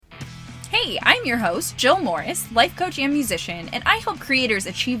Hey, I'm your host, Jill Morris, life coach and musician, and I help creators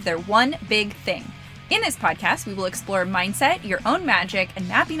achieve their one big thing. In this podcast, we will explore mindset, your own magic, and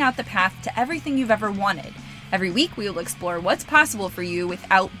mapping out the path to everything you've ever wanted. Every week, we will explore what's possible for you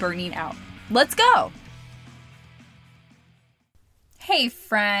without burning out. Let's go! Hey,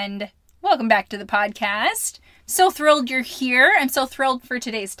 friend. Welcome back to the podcast. So thrilled you're here. I'm so thrilled for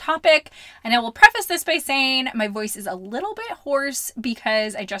today's topic. And I will preface this by saying my voice is a little bit hoarse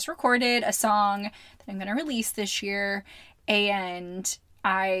because I just recorded a song that I'm going to release this year. And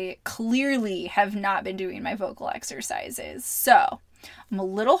I clearly have not been doing my vocal exercises. So I'm a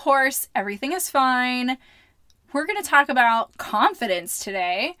little hoarse. Everything is fine. We're going to talk about confidence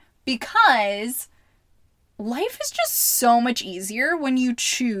today because life is just so much easier when you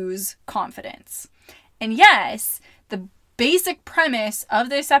choose confidence. And yes, the basic premise of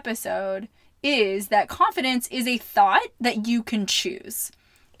this episode is that confidence is a thought that you can choose.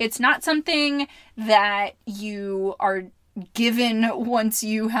 It's not something that you are given once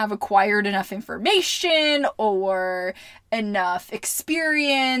you have acquired enough information or enough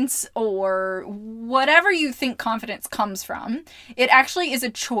experience or whatever you think confidence comes from. It actually is a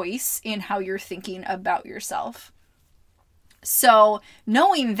choice in how you're thinking about yourself. So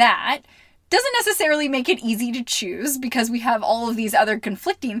knowing that doesn't necessarily make it easy to choose because we have all of these other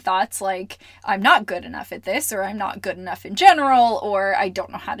conflicting thoughts like I'm not good enough at this, or I'm not good enough in general, or I don't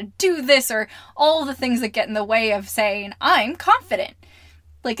know how to do this, or all the things that get in the way of saying I'm confident.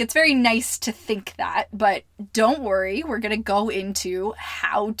 Like, it's very nice to think that, but don't worry, we're going to go into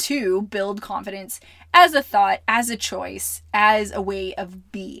how to build confidence as a thought, as a choice, as a way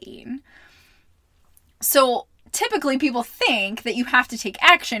of being. So typically people think that you have to take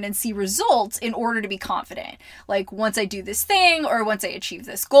action and see results in order to be confident. Like, once I do this thing or once I achieve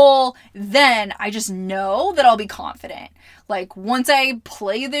this goal, then I just know that I'll be confident. Like, once I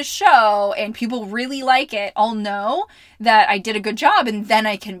play this show and people really like it, I'll know that I did a good job and then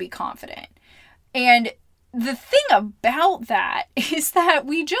I can be confident. And the thing about that is that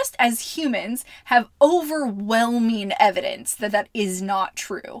we just, as humans, have overwhelming evidence that that is not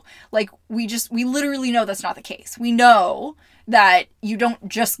true. Like, we literally know that's not the case. We know that you don't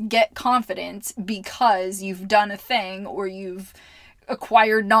just get confidence because you've done a thing or you've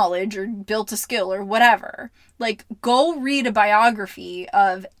acquired knowledge or built a skill or whatever. Like, go read a biography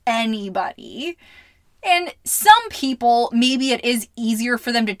of anybody. And some people, maybe it is easier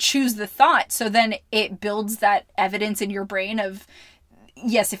for them to choose the thought. So then it builds that evidence in your brain of,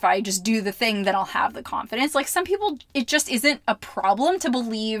 yes, if I just do the thing, then I'll have the confidence. Like, some people, it just isn't a problem to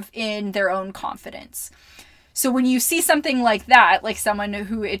believe in their own confidence. So when you see something like that, like someone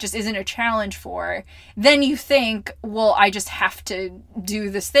who it just isn't a challenge for, then you think, well, I just have to do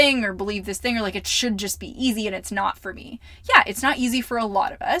this thing or believe this thing, or like it should just be easy and it's not for me. Yeah, it's not easy for a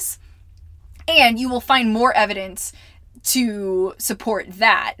lot of us. And you will find more evidence to support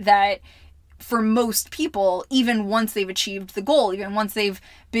that for most people, even once they've achieved the goal, even once they've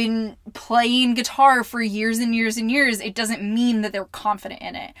been playing guitar for years and years and years, it doesn't mean that they're confident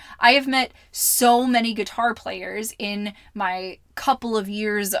in it. I have met so many guitar players in my couple of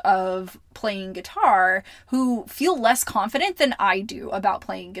years of playing guitar who feel less confident than I do about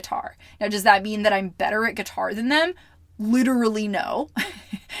playing guitar. Now, does that mean that I'm better at guitar than them? Literally no.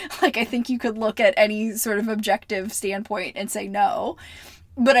 Like, I think you could look at any sort of objective standpoint and say no.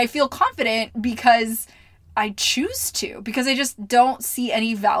 But I feel confident because I choose to, because I just don't see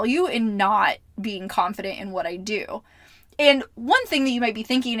any value in not being confident in what I do. And one thing that you might be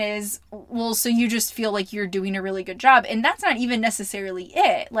thinking is, well, so you just feel like you're doing a really good job. And that's not even necessarily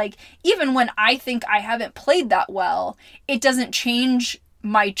it. Like, even when I think I haven't played that well, it doesn't change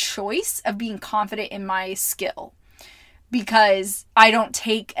my choice of being confident in my skill. Because I don't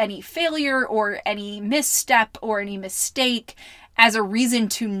take any failure or any misstep or any mistake as a reason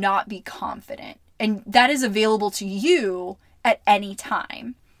to not be confident. And that is available to you at any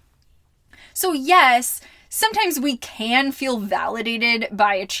time. So yes, sometimes we can feel validated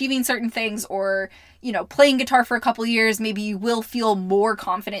by achieving certain things or, playing guitar for a couple of years. Maybe you will feel more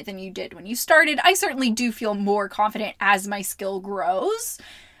confident than you did when you started. I certainly do feel more confident as my skill grows.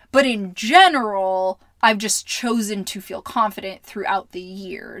 But in general, I've just chosen to feel confident throughout the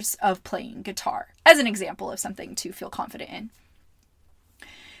years of playing guitar, as an example of something to feel confident in.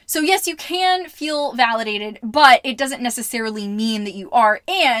 So yes, you can feel validated, but it doesn't necessarily mean that you are.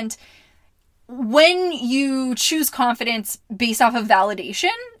 And when you choose confidence based off of validation,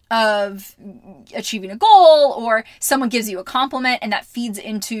 of achieving a goal, or someone gives you a compliment and that feeds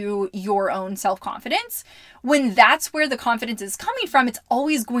into your own self-confidence. When that's where the confidence is coming from, it's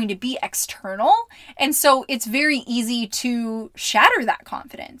always going to be external. And so it's very easy to shatter that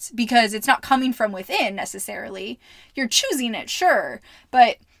confidence because it's not coming from within necessarily. You're choosing it, sure.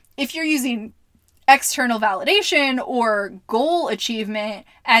 But if you're using external validation or goal achievement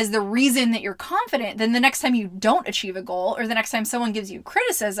as the reason that you're confident, then the next time you don't achieve a goal or the next time someone gives you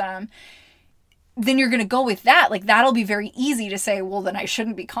criticism, then you're going to go with that. Like, that'll be very easy to say, well, then I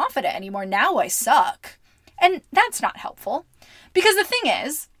shouldn't be confident anymore. Now I suck. And that's not helpful. Because the thing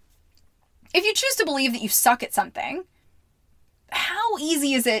is, if you choose to believe that you suck at something, how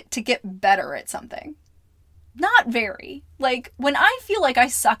easy is it to get better at something? Not very. Like, when I feel like I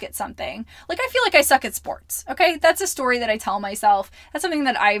suck at something, like I feel like I suck at sports, okay? That's a story that I tell myself. That's something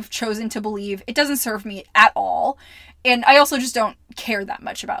that I've chosen to believe. It doesn't serve me at all. And I also just don't care that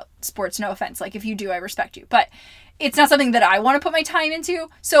much about sports, no offense. Like, if you do, I respect you. But it's not something that I want to put my time into.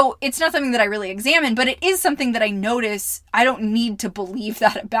 So it's not something that I really examine, but it is something that I notice I don't need to believe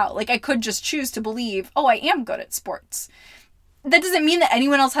that about. Like, I could just choose to believe, oh, I am good at sports. That doesn't mean that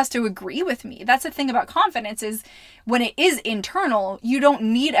anyone else has to agree with me. That's the thing about confidence, is when it is internal, you don't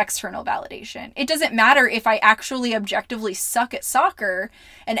need external validation. It doesn't matter if I actually objectively suck at soccer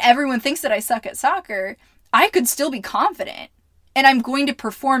and everyone thinks that I suck at soccer. I could still be confident and I'm going to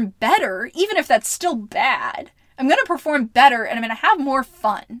perform better, even if that's still bad. I'm going to perform better and I'm going to have more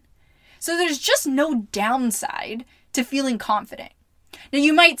fun. So there's just no downside to feeling confident. Now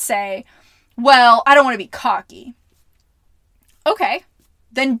you might say, well, I don't want to be cocky. Okay,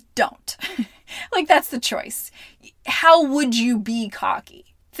 then don't. Like, that's the choice. How would you be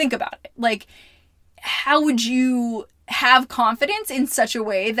cocky? Think about it. Like, how would you have confidence in such a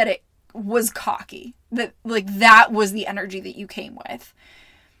way that it was cocky? That, like, that was the energy that you came with.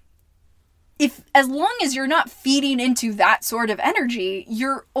 As long as you're not feeding into that sort of energy,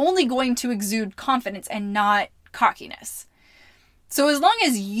 you're only going to exude confidence and not cockiness. So as long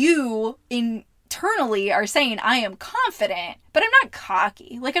as you internally are saying, I am confident, but I'm not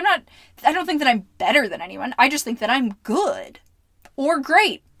cocky. Like, I don't think that I'm better than anyone. I just think that I'm good or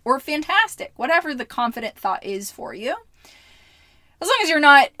great or fantastic, whatever the confident thought is for you. As long as you're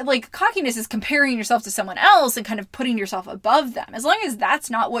not, like, cockiness is comparing yourself to someone else and kind of putting yourself above them. As long as that's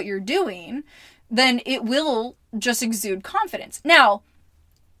not what you're doing, then it will just exude confidence. Now,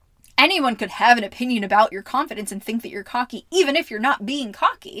 anyone could have an opinion about your confidence and think that you're cocky, even if you're not being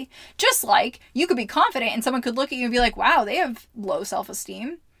cocky. Just like you could be confident and someone could look at you and be like, wow, they have low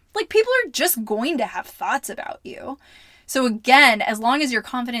self-esteem. Like, people are just going to have thoughts about you. So again, as long as your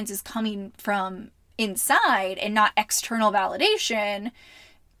confidence is coming from inside and not external validation,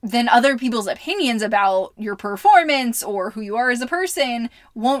 then other people's opinions about your performance or who you are as a person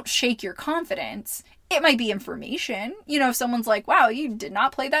won't shake your confidence. It might be information. You know, if someone's like, wow, you did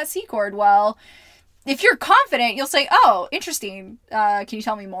not play that C chord well. If you're confident, you'll say, oh, interesting. Can you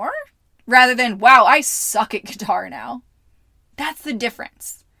tell me more? Rather than, wow, I suck at guitar now. That's the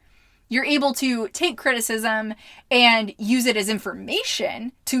difference. You're able to take criticism and use it as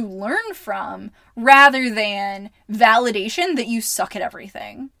information to learn from, rather than validation that you suck at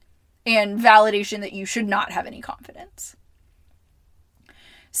everything and validation that you should not have any confidence.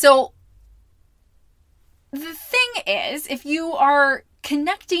 So the thing is, if you are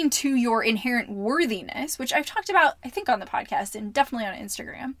connecting to your inherent worthiness, which I've talked about, I think, on the podcast and definitely on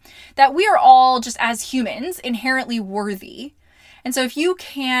Instagram, that we are all just, as humans, inherently worthy. And so if you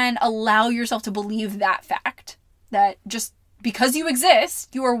can allow yourself to believe that fact, that just because you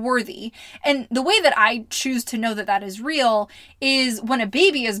exist, you are worthy. And the way that I choose to know that that is real is when a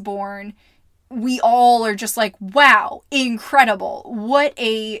baby is born, we all are just like, wow, incredible. What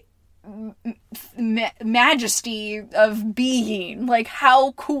a majesty of being. Like,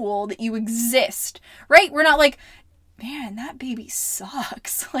 how cool that you exist, right? We're not like, man, that baby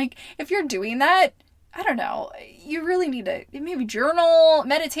sucks. Like, if you're doing that, I don't know, you really need to maybe journal,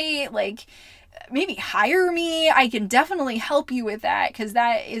 meditate, like maybe hire me. I can definitely help you with that, because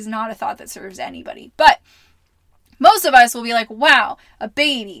that is not a thought that serves anybody. But most of us will be like, wow, a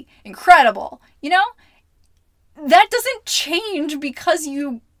baby, incredible. You know, that doesn't change because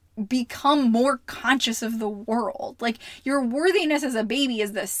you become more conscious of the world. Like, your worthiness as a baby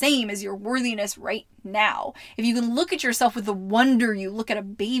is the same as your worthiness right now. If you can look at yourself with the wonder you look at a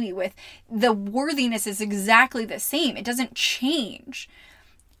baby with, the worthiness is exactly the same. It doesn't change.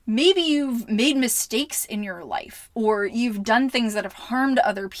 Maybe you've made mistakes in your life, or you've done things that have harmed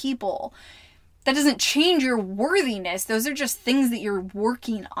other people. That doesn't change your worthiness. Those are just things that you're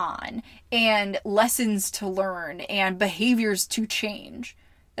working on, and lessons to learn, and behaviors to change.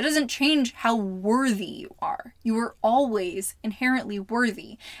 That doesn't change how worthy you are. You are always inherently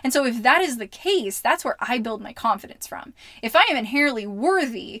worthy. And so if that is the case, that's where I build my confidence from. If I am inherently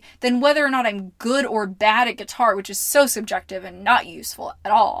worthy, then whether or not I'm good or bad at guitar, which is so subjective and not useful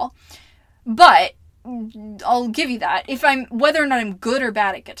at all, but I'll give you that. Whether or not I'm good or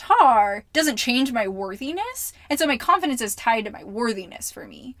bad at guitar doesn't change my worthiness. And so my confidence is tied to my worthiness for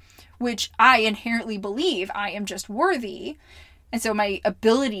me, which I inherently believe I am just worthy. And so my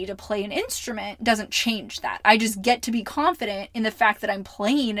ability to play an instrument doesn't change that. I just get to be confident in the fact that I'm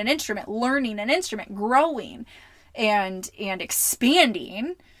playing an instrument, learning an instrument, growing and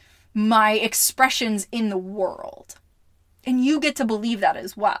expanding my expressions in the world. And you get to believe that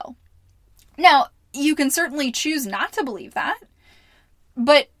as well. Now, you can certainly choose not to believe that,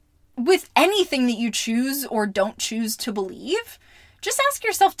 but with anything that you choose or don't choose to believe, just ask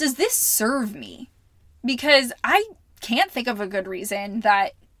yourself, does this serve me? Because I can't think of a good reason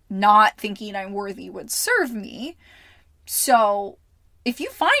that not thinking I'm worthy would serve me. So if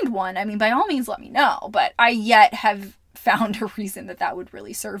you find one, I mean, by all means, let me know, but I yet have found a reason that would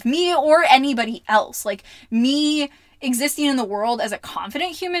really serve me or anybody else. Like, me existing in the world as a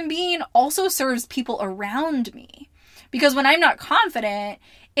confident human being also serves people around me. Because when I'm not confident,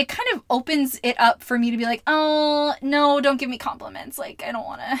 it kind of opens it up for me to be like, oh, no, don't give me compliments. Like, I don't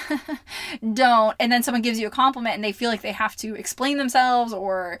want to. Don't. And then someone gives you a compliment and they feel like they have to explain themselves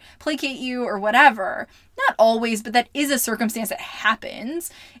or placate you or whatever. Not always, but that is a circumstance that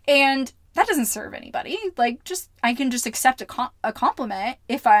happens. And that doesn't serve anybody. Like, I can just accept a compliment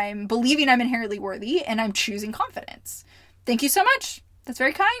if I'm believing I'm inherently worthy and I'm choosing confidence. Thank you so much. That's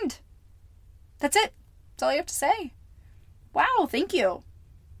very kind. That's it. That's all you have to say. Wow, thank you.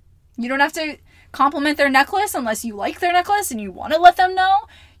 You don't have to compliment their necklace unless you like their necklace and you want to let them know.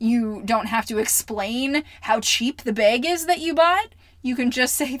 You don't have to explain how cheap the bag is that you bought. You can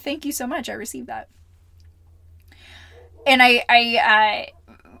just say, thank you so much. I received that. And I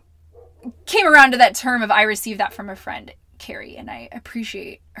came around to that term of I received that from a friend, Carrie, and I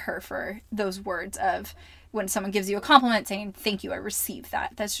appreciate her for those words of when someone gives you a compliment saying, thank you, I received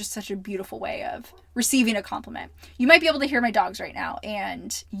that. That's just such a beautiful way of receiving a compliment. You might be able to hear my dogs right now,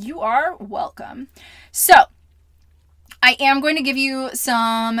 and you are welcome. So I am going to give you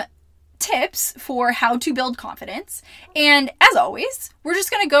some tips for how to build confidence. And as always, we're just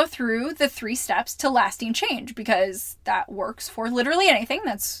going to go through the 3 steps to lasting change because that works for literally anything.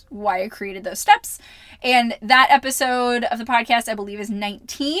 That's why I created those steps. And that episode of the podcast, I believe, is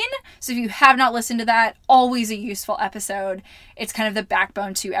 19. So if you have not listened to that, always a useful episode. It's kind of the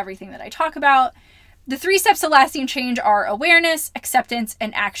backbone to everything that I talk about. The 3 steps to lasting change are awareness, acceptance,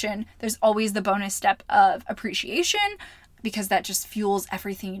 and action. There's always the bonus step of appreciation, because that just fuels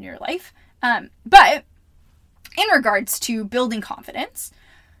everything in your life. But in regards to building confidence,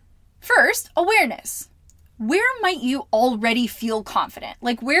 first, awareness. Where might you already feel confident?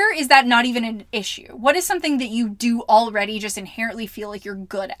 Like, where is that not even an issue? What is something that you do already just inherently feel like you're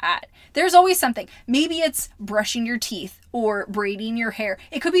good at? There's always something. Maybe it's brushing your teeth or braiding your hair.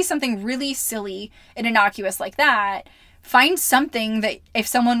 It could be something really silly and innocuous like that. Find something that if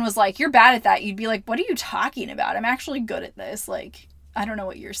someone was like, you're bad at that, you'd be like, what are you talking about? I'm actually good at this. Like, I don't know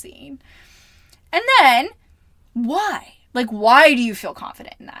what you're seeing. And then, why? Like, why do you feel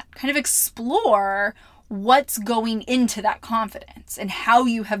confident in that? Kind of explore what's going into that confidence and how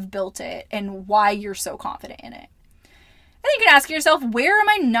you have built it and why you're so confident in it. And then you can ask yourself, where am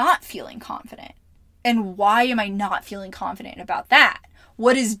I not feeling confident? And why am I not feeling confident about that?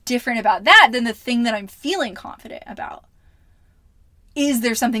 What is different about that than the thing that I'm feeling confident about? Is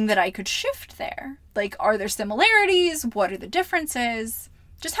there something that I could shift there? Like, are there similarities? What are the differences?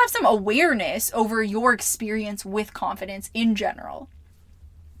 Just have some awareness over your experience with confidence in general.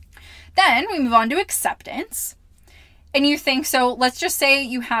 Then we move on to acceptance. And you think, so let's just say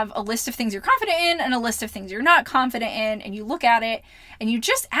you have a list of things you're confident in and a list of things you're not confident in, and you look at it and you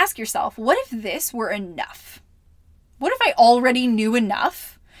just ask yourself, what if this were enough? What if I already knew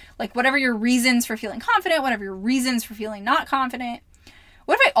enough? Like, whatever your reasons for feeling confident, whatever your reasons for feeling not confident,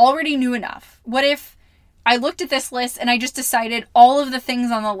 what if I already knew enough? What if I looked at this list and I just decided all of the things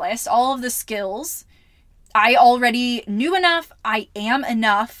on the list, all of the skills, I already knew enough, I am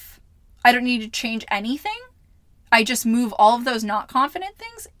enough, I don't need to change anything. I just move all of those not confident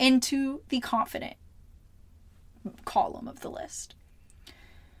things into the confident column of the list.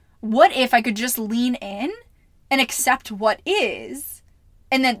 What if I could just lean in and accept what is,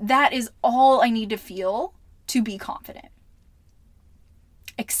 and that is all I need to feel to be confident?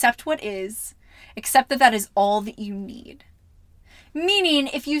 Accept what is. Accept that is all that you need. Meaning,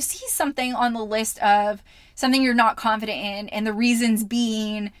 if you see something on the list of something you're not confident in, and the reasons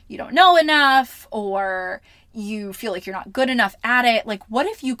being you don't know enough or you feel like you're not good enough at it, like what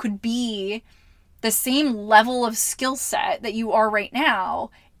if you could be the same level of skill set that you are right now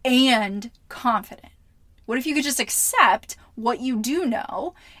and confident? What if you could just accept what you do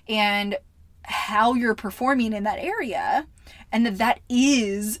know and how you're performing in that area, and that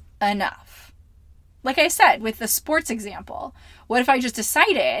is enough? Like I said, with the sports example, what if I just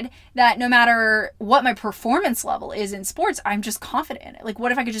decided that no matter what my performance level is in sports, I'm just confident in it? Like,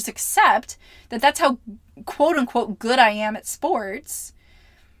 what if I could just accept that that's how quote unquote good I am at sports,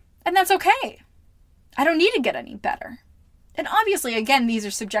 and that's okay. I don't need to get any better. And obviously, again, these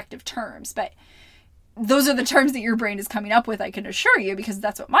are subjective terms, but those are the terms that your brain is coming up with, I can assure you, because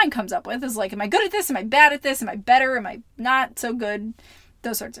that's what mine comes up with, is like, am I good at this? Am I bad at this? Am I better? Am I not so good?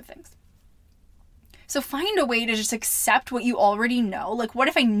 Those sorts of things. So find a way to just accept what you already know. Like, what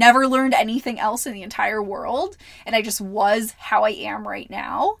if I never learned anything else in the entire world and I just was how I am right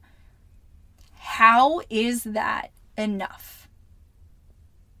now? How is that enough?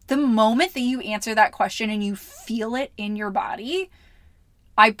 The moment that you answer that question and you feel it in your body,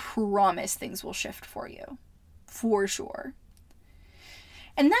 I promise things will shift for you. For sure.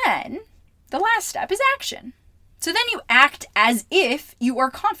 And then the last step is action. So then you act as if you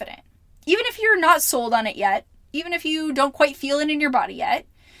are confident. Even if you're not sold on it yet, even if you don't quite feel it in your body yet,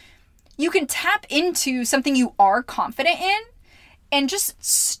 you can tap into something you are confident in and just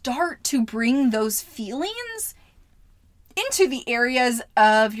start to bring those feelings into the areas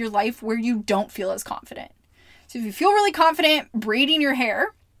of your life where you don't feel as confident. So if you feel really confident braiding your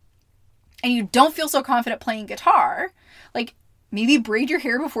hair and you don't feel so confident playing guitar, like maybe braid your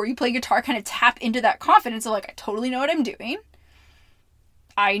hair before you play guitar, kind of tap into that confidence of like, I totally know what I'm doing.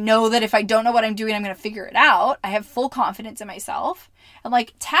 I know that if I don't know what I'm doing, I'm going to figure it out. I have full confidence in myself. And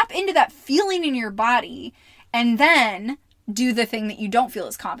like tap into that feeling in your body and then do the thing that you don't feel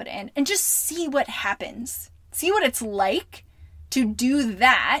as confident in and just see what happens. See what it's like to do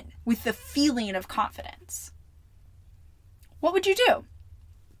that with the feeling of confidence. What would you do?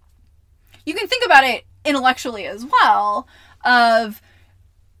 You can think about it intellectually as well of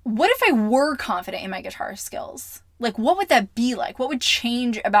what if I were confident in my guitar skills? Like, what would that be like? What would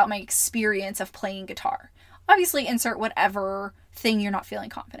change about my experience of playing guitar? Obviously, insert whatever thing you're not feeling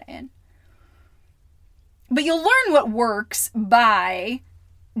confident in. But you'll learn what works by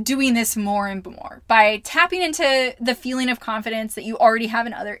doing this more and more. By tapping into the feeling of confidence that you already have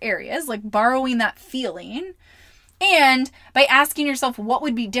in other areas, like borrowing that feeling, and by asking yourself, what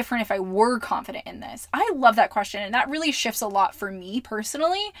would be different if I were confident in this? I love that question, and that really shifts a lot for me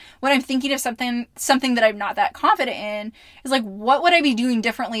personally when I'm thinking of something that I'm not that confident in. Is like, what would I be doing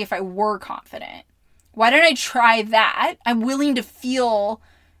differently if I were confident? Why don't I try that? I'm willing to feel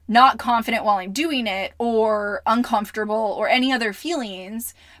not confident while I'm doing it, or uncomfortable, or any other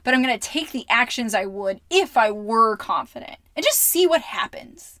feelings, but I'm going to take the actions I would if I were confident and just see what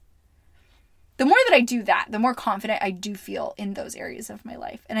happens. The more that I do that, the more confident I do feel in those areas of my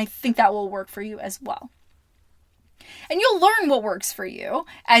life. And I think that will work for you as well. And you'll learn what works for you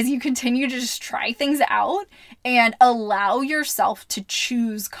as you continue to just try things out and allow yourself to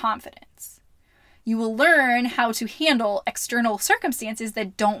choose confidence. You will learn how to handle external circumstances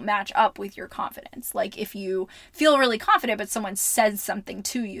that don't match up with your confidence. Like if you feel really confident, but someone says something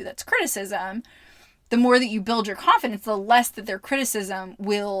to you that's criticism, the more that you build your confidence, the less that their criticism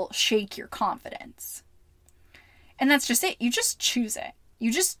will shake your confidence. And that's just it. You just choose it.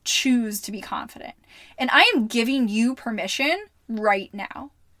 You just choose to be confident. And I am giving you permission right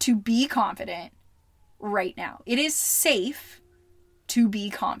now to be confident right now. It is safe to be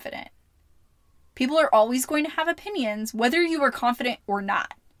confident. People are always going to have opinions, whether you are confident or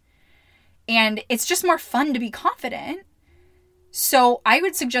not. And it's just more fun to be confident. So I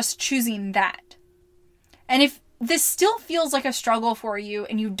would suggest choosing that. And if this still feels like a struggle for you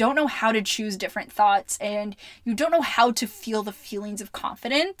and you don't know how to choose different thoughts and you don't know how to feel the feelings of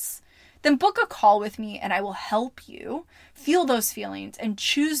confidence, then book a call with me and I will help you feel those feelings and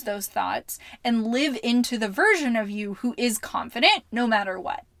choose those thoughts and live into the version of you who is confident no matter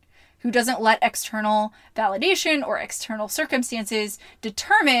what, who doesn't let external validation or external circumstances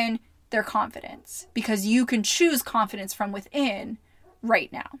determine their confidence, because you can choose confidence from within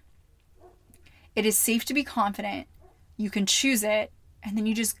right now. It is safe to be confident. You can choose it, and then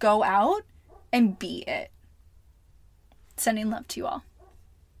you just go out and be it. Sending love to you all.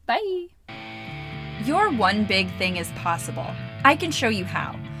 Bye. Your one big thing is possible. I can show you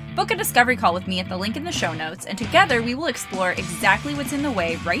how. Book a discovery call with me at the link in the show notes, and together we will explore exactly what's in the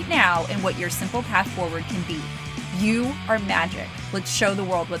way right now and what your simple path forward can be. You are magic. Let's show the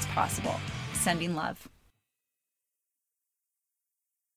world what's possible. Sending love.